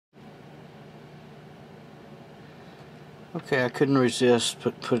Okay, I couldn't resist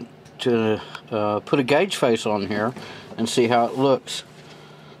but put a gauge face on here and see how it looks.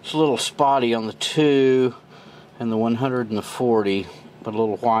 It's a little spotty on the 2 and the 100 and the 40, but a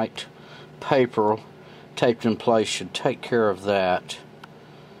little white paper taped in place should take care of that.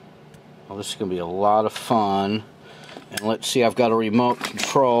 Well, this is going to be a lot of fun. And let's see, I've got a remote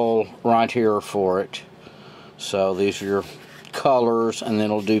control right here for it. So these are your colors, and then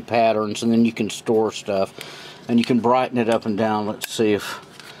it'll do patterns, and then you can store stuff. And you can brighten it up and down. Let's see if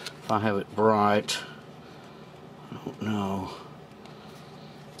I have it bright. I don't know.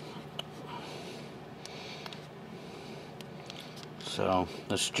 So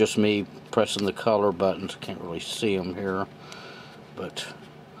this is just me pressing the color buttons. Can't really see them here, but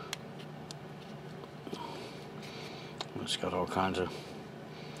it's got all kinds of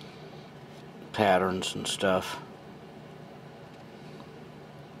patterns and stuff.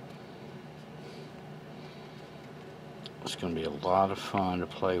 It's going to be a lot of fun to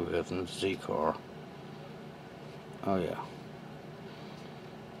play with in the Z-Car. Oh yeah.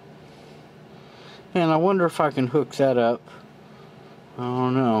 And I wonder if I can hook that up. I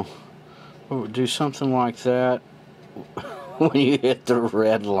don't know. We'll do something like that when you hit the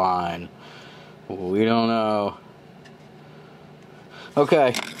red line. We don't know.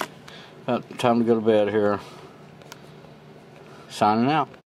 Okay. Time to go to bed here. Signing out.